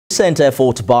Recent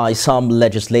effort by some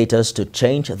legislators to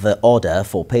change the order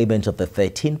for payment of the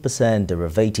 13%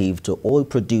 derivative to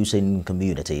oil-producing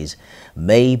communities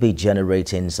may be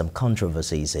generating some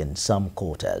controversies in some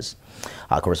quarters.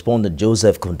 Our correspondent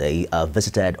Joseph Kunde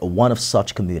visited one of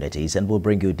such communities and will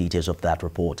bring you details of that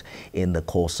report in the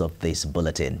course of this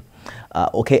bulletin.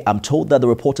 Okay, I'm told that the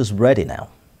report is ready now.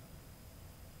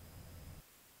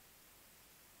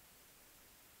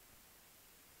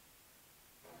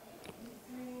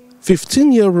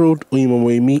 "15-year-old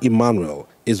Oyinmomoemi Emmanuel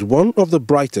is one of the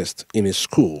brightest in his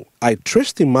school. I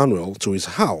traced Emmanuel to his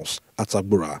house at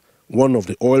Agbura, one of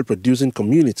the oil-producing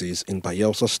communities in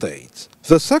Bayelsa State.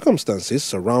 The circumstances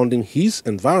surrounding his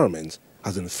environment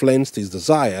has influenced his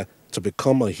desire to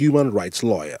become a human rights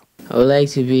lawyer. I would like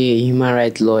to be a human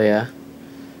rights lawyer,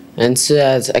 and so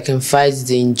that I can fight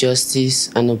the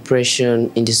injustice and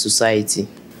oppression in the society.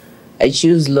 I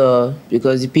choose law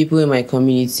because the people in my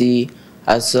community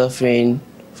are suffering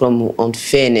from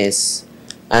unfairness,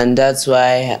 and that's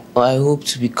why I hope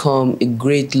to become a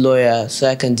great lawyer so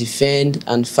I can defend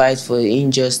and fight for the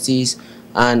injustice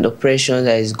and oppression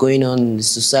that is going on in the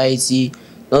society,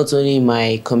 not only in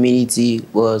my community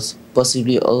but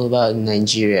possibly all over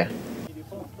Nigeria.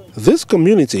 This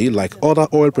community, like other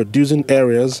oil-producing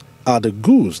areas, are the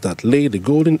goose that lay the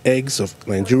golden eggs of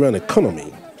Nigerian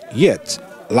economy. Yet,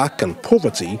 lack and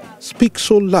poverty speak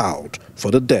so loud for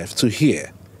the deaf to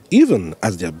hear, even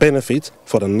as their benefit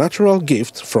for the natural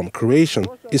gift from creation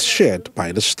is shared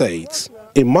by the states.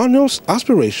 Emmanuel's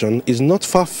aspiration is not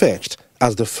far-fetched,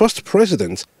 as the first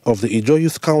president of the Ijo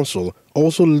Youth Council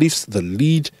also lifts the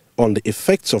lead on the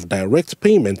effects of direct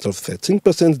payment of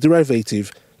 13%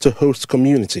 derivative to host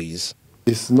communities.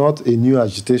 It's not a new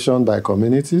agitation by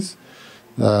communities.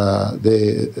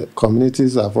 The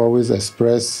communities have always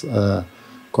expressed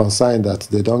concern that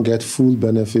they don't get full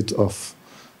benefit of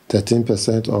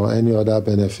 13% or any other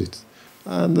benefit.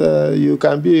 And you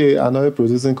can be an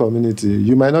oil-producing community.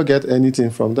 You might not get anything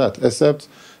from that, except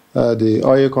the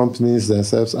oil companies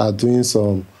themselves are doing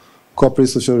some corporate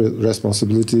social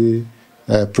responsibility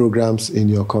programs in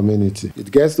your community.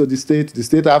 It gets to the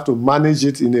state have to manage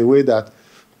it in a way that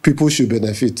people should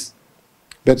benefit.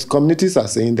 But communities are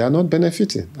saying they are not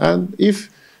benefiting. And if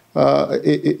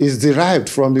it is derived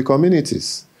from the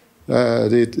communities,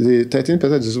 the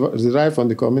 13% is derived from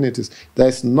the communities, there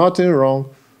is nothing wrong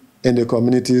in the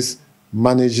communities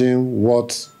managing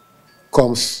what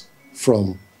comes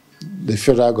from the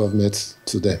federal government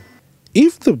to them.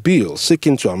 If the bill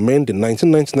seeking to amend the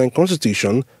 1999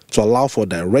 Constitution to allow for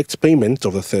direct payment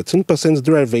of the 13%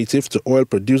 derivative to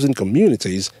oil-producing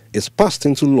communities is passed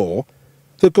into law,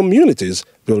 the communities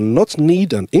will not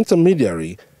need an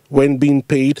intermediary when being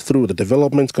paid through the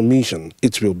Development Commission.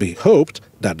 It will be hoped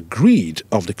that greed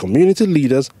of the community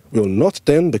leaders will not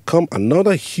then become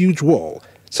another huge wall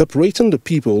separating the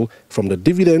people from the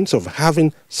dividends of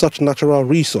having such natural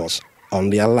resource on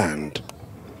their land.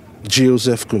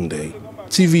 Joseph Kunde,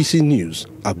 TVC News,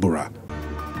 Agbura.